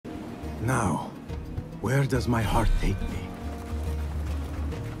Now, where does my heart take me?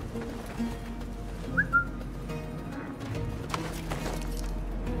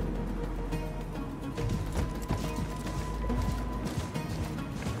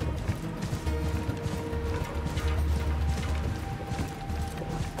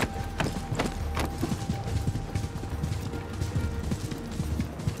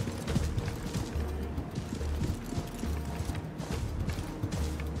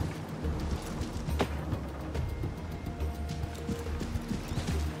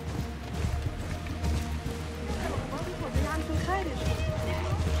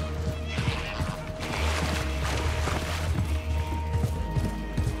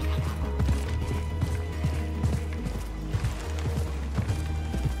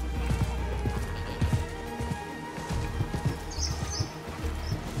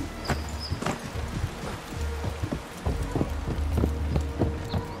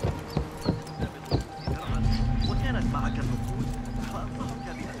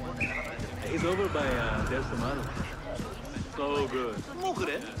 It's over by there's tomato. So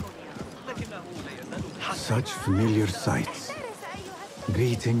good. Such familiar sights.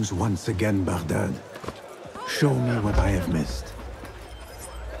 Greetings once again, Baghdad. Show me what I have missed.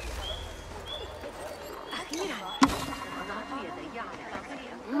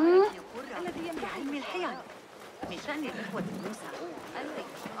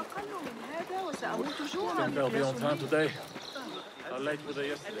 Think I'll be on time today. How late were they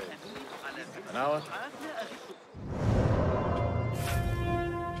yesterday? An hour?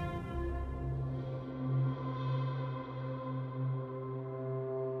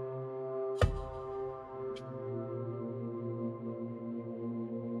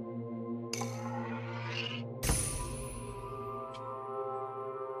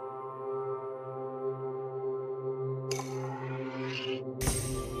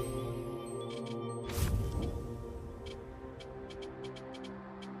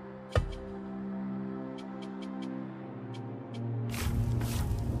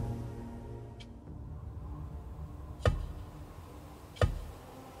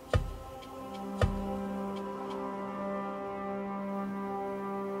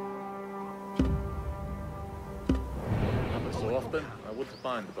 Often, I wouldn't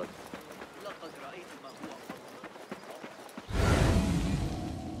find, but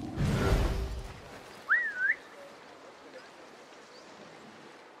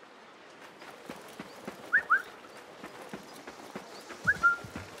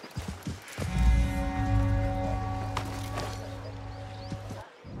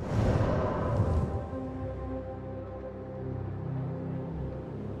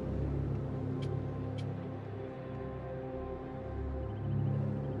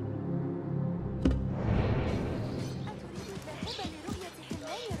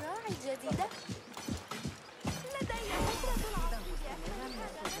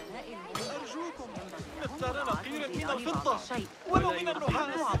شيء ولو من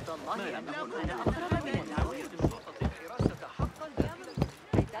النحاس عبد الله أنه كان أقرب من العودة الشرطة حراسة حقا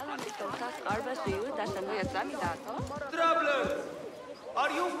Travelers,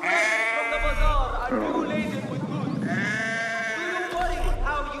 are you fresh from the bazaar? Are you laden with goods? Do you worry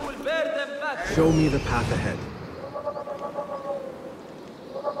how you will bear them back? Show me the path ahead.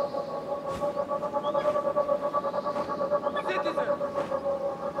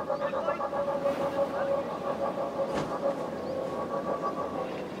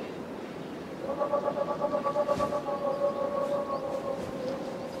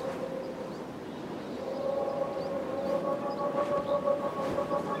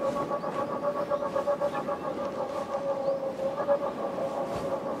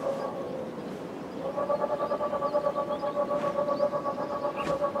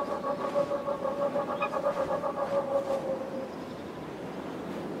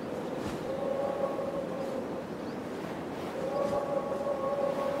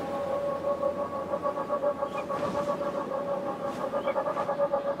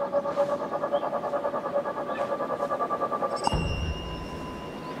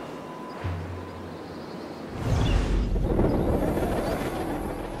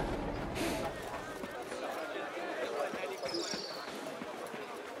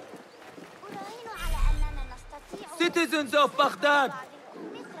 Citizens of Baghdad,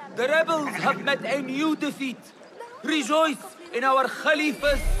 the rebels have met a new defeat. Rejoice in our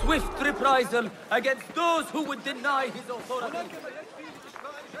Khalifa's swift reprisal against those who would deny his authority.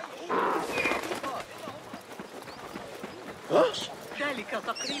 ذلك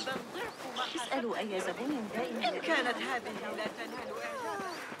تقريبا ضعف ما اسألوا أي زبون دائما إن كانت هذه لا تنال إعجاب.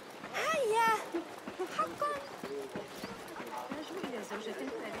 هيا حقا نرجو إلى زوجة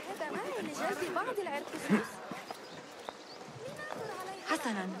فارغة.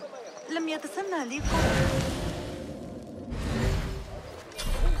 حسناً، لم يتسنى لي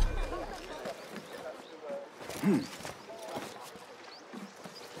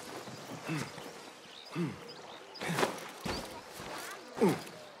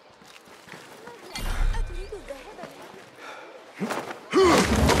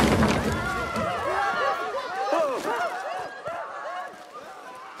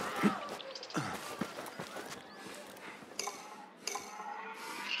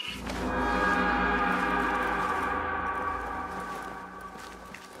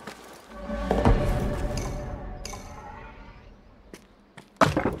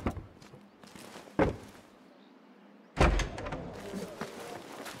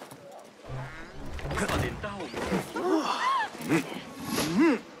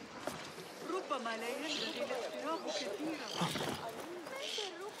ربما لا ينبغي الاقتراب كثيرا.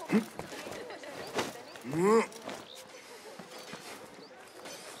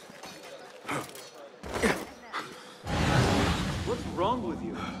 What's wrong with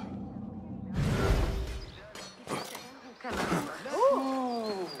you?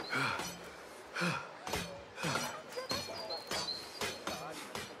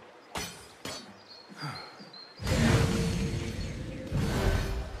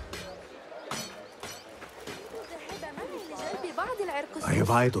 I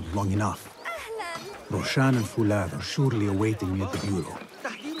have idled long enough. Roshan and Foulad are surely awaiting me at the bureau.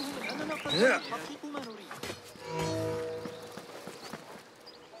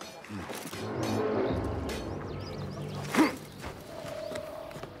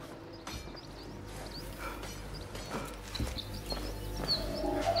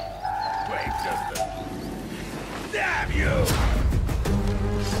 Wait just a... Damn you!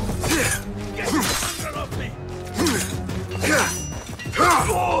 Get out of me!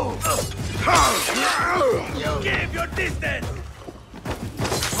 Keep your distance!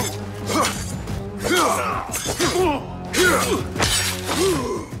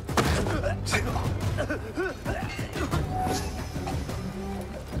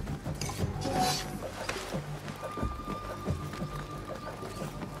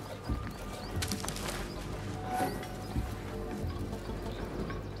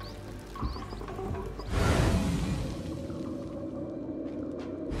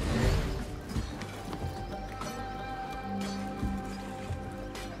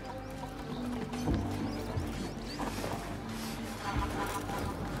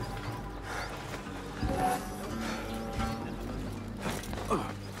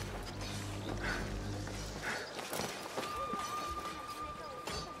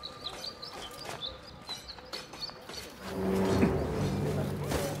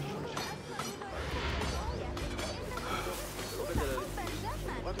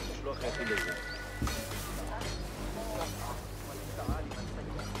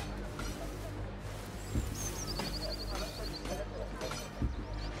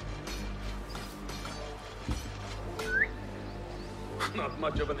 Not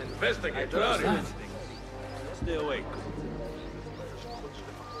much of an investigator, are you? Stay awake.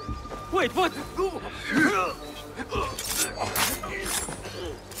 Wait, what?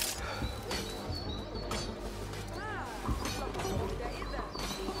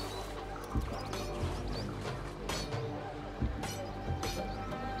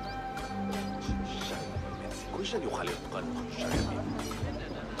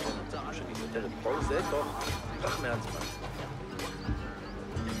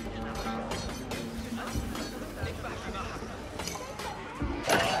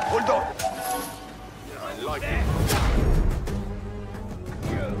 Hold on! I like it.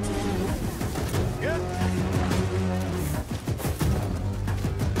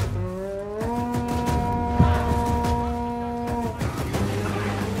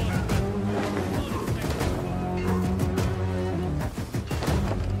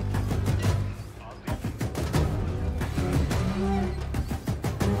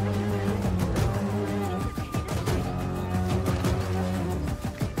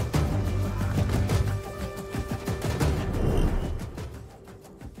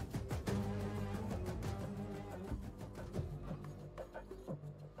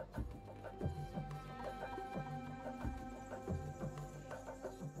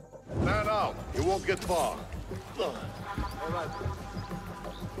 Stand out. You won't get far. All right.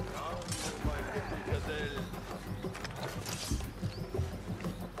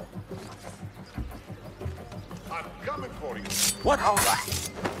 I'm coming for you. What? All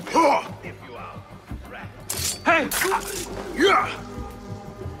right. If you out. Right. Hey! Yeah.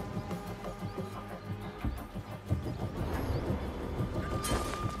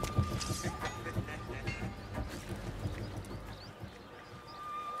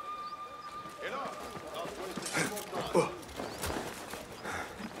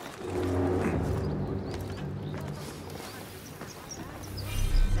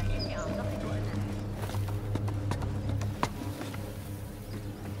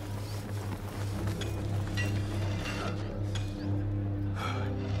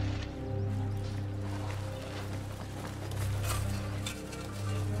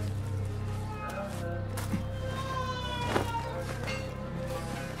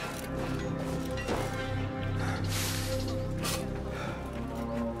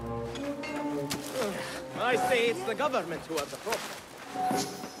 it's the government who are the problem.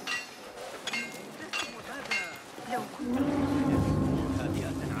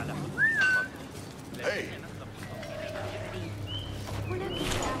 Hey!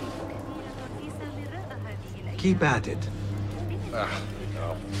 Keep at it. No.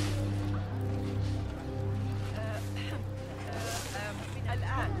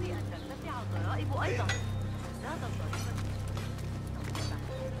 الآن لأن ترتفع الضرائب أيضا. زاد الضرائب.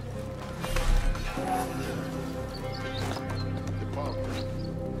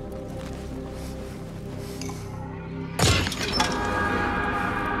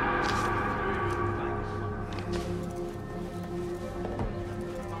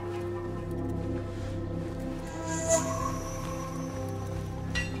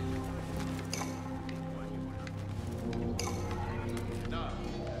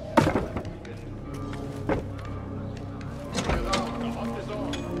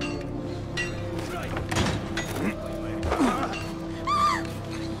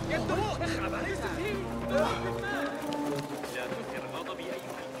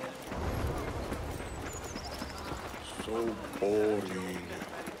 So boring.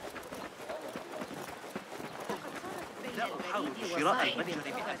 لا أحاول شراء المتجر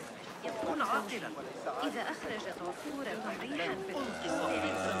بأسف. كن عاقلا. إذا أخرجت عصفورة ريحا في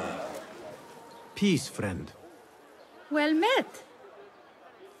Peace, friend. Well met.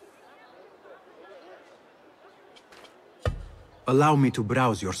 Allow me to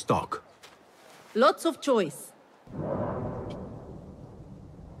browse your stock. Lots of choice.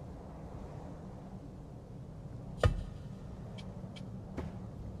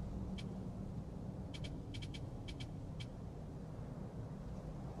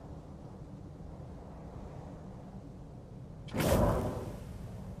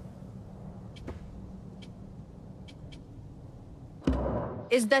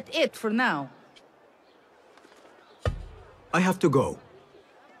 Is that it for now? I have to go.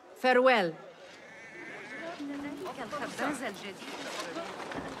 Farewell. الخباز الجديد.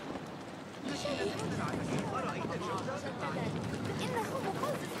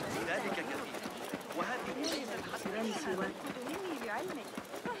 ذلك كثير. وهذه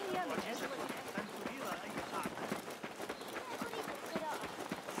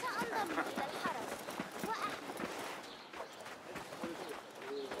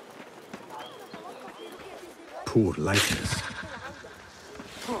Poor likeness.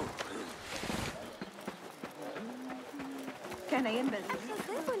 كان ينبغي.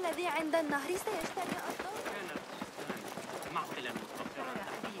 الخزاف الذي عند النهر سيشتري أرضا. معقلا مضطرا.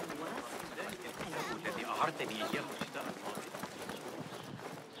 الذي أعرتني إياه الشتاء الماضي.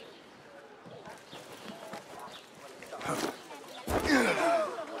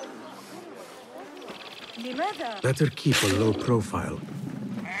 لماذا؟ Better keep a low profile.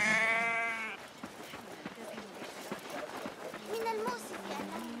 من المؤسف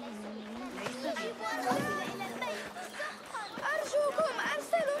أنه ليس يجب أن أصل إلى البيت. أرجوكم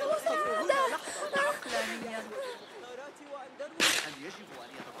أرسلوا المساعدة. عقلانيا. هل يجب أن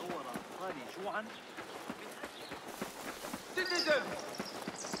يتطور أطفالي جوعا؟ Citizens,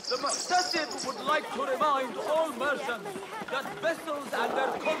 the Muhtasib would like to remind all merchants that vessels and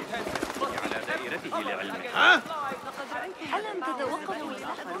their contents must be kept covered against flies. ألم تتوقفوا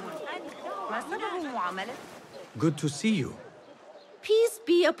الآخرون؟ ما سبب معاملة؟ Good to see you. Peace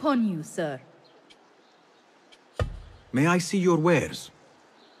be upon you, sir. May I see your wares?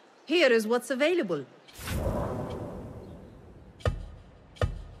 Here is what's available.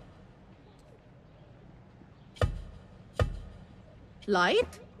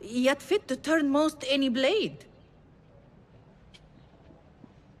 Light, yet fit to turn most any blade.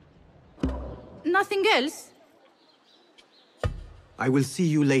 Nothing else? I will see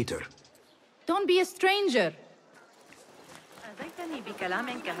you later. Don't be a stranger. أذيتني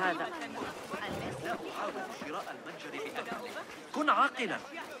بكلام كهذا. لا أحاول شراء المتجر بأثمنه. كن عاقلا.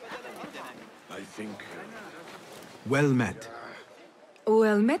 I think... Well met.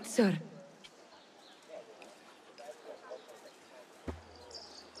 Well met, sir.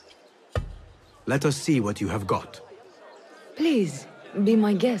 Let us see what you have got. Please, be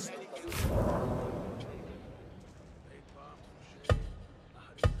my guest.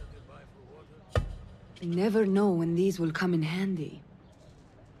 Never know when these will come in handy.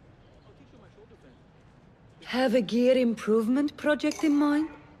 Have a gear improvement project in mind?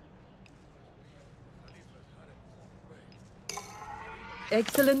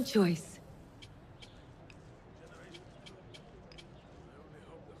 Excellent choice.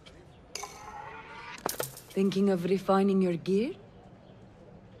 Thinking of refining your gear?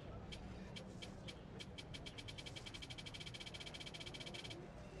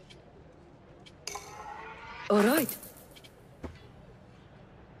 All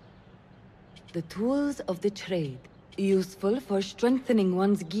The tools of the trade, useful for strengthening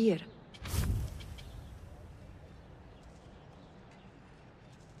one's gear.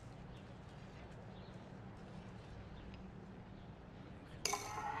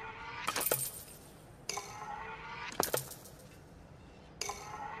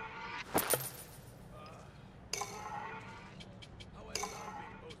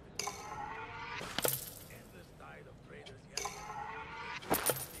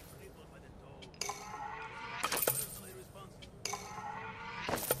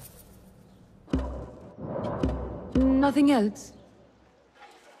 Nothing else?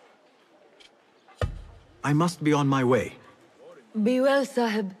 I must be on my way. Be well,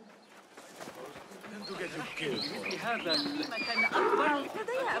 Sahib.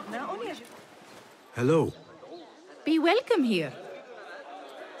 Hello. Be welcome here.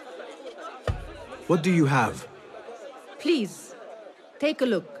 What do you have? Please, take a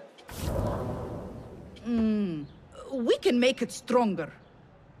look. We can make it stronger.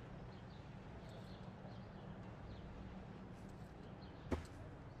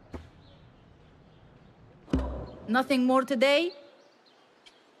 Nothing more today?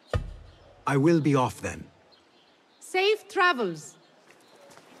 I will be off then. Safe travels.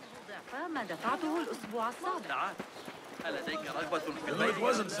 ما دفعته الأسبوع السابع. No, it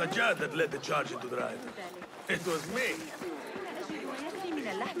wasn't Sajjad that led the charge into the riot. It was me. يأتي من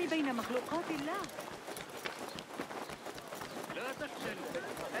اللحم بين مخلوقات الله.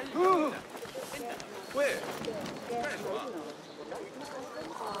 Where?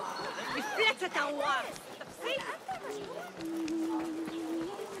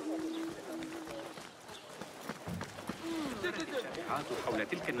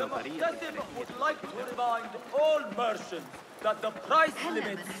 Kasim would like to remind all merchants that the price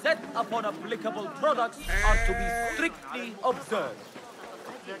limits set upon applicable products are to be strictly observed.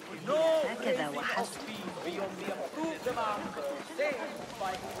 No raising of fees beyond the approved amount set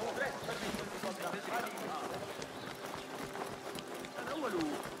by Congress commissions of the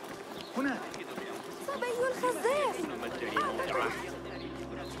صبي الخزاف.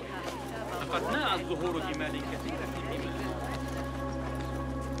 لقد ناء ظهور جمال كثيرة في الجمال.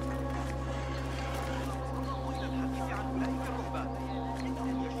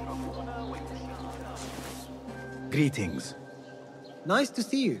 Greetings. Nice to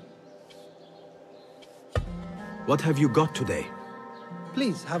see you. What have you got today?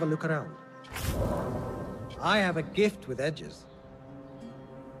 Please have a look around. I have a gift with edges.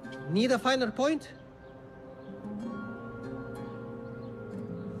 Need a finer point?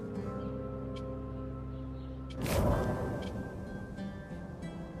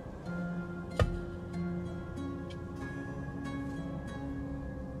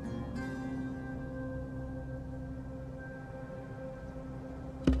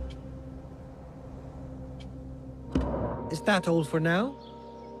 Is that all for now?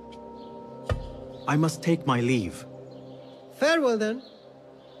 I must take my leave. Farewell then.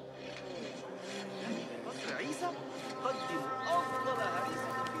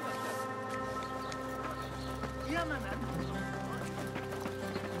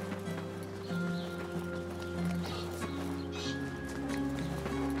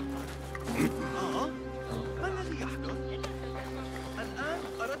 ما الذي يحدث؟ الآن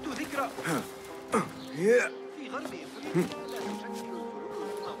أردت ذكر في غرب إفريقيا لا تشكل الفروق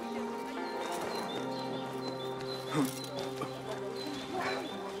قوية.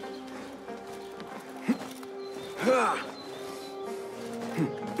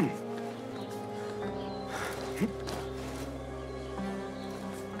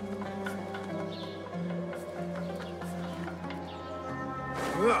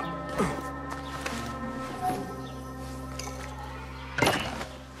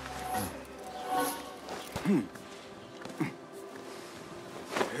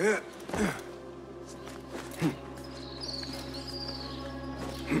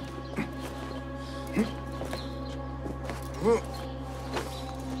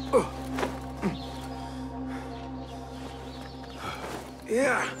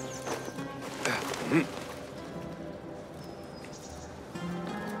 Yeah.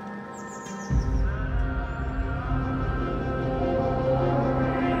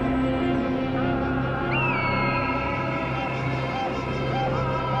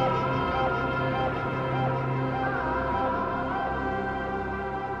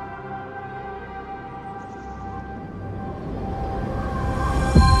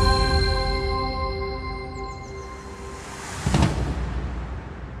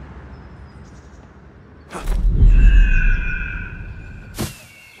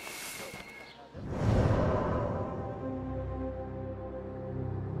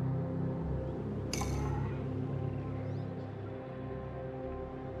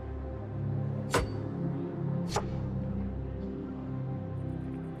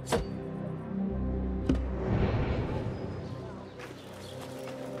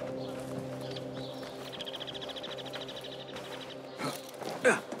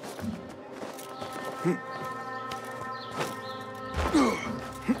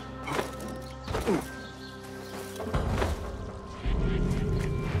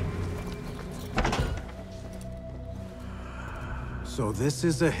 So this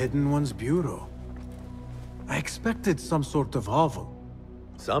is a Hidden One's bureau. I expected some sort of hovel.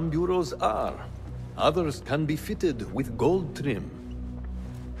 Some bureaus are. Others can be fitted with gold trim.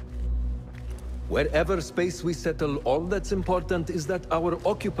 Wherever space we settle, all that's important is that our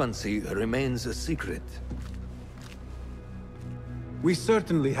occupancy remains a secret. We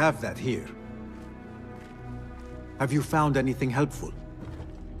certainly have that here. Have you found anything helpful?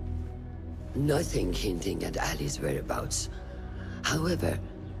 Nothing hinting at Ali's whereabouts. However,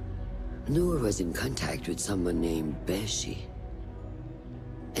 Noor was in contact with someone named Beshi.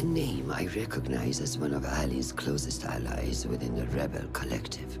 A name I recognize as one of Ali's closest allies within the rebel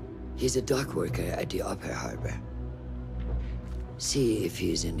collective. He's a dock worker at the Upper Harbor. See if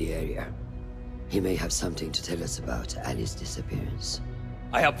he's in the area. He may have something to tell us about Ali's disappearance.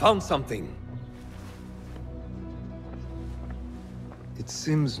 I have found something. It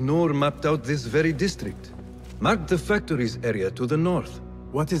seems Noor mapped out this very district. Mark the factories area to the north.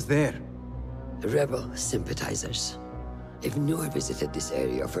 What is there? Rebel sympathizers. If Noor visited this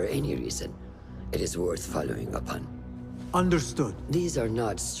area for any reason, it is worth following up on. Understood. These are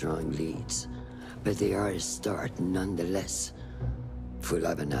not strong leads, but they are a start nonetheless.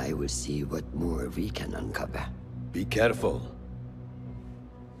 Fulab and I will see what more we can uncover. Be careful.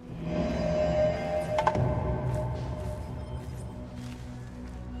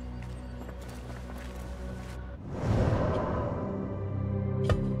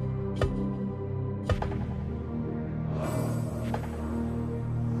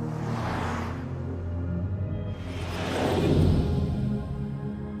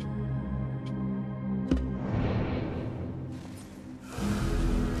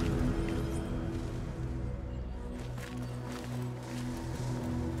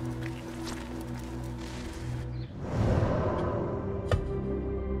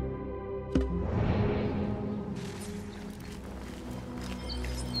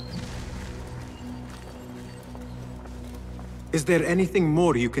 Is there anything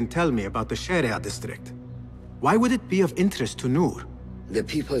more you can tell me about the Sharia district? Why would it be of interest to Noor? The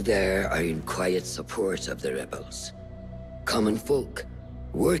people there are in quiet support of the rebels. Common folk,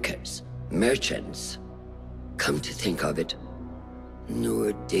 workers, merchants. Come to think of it,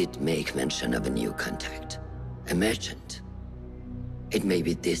 Noor did make mention of a new contact. A merchant. It may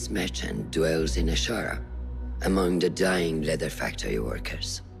be this merchant dwells in Ashara, among the dying leather factory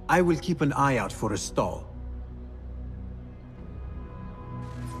workers. I will keep an eye out for a stall.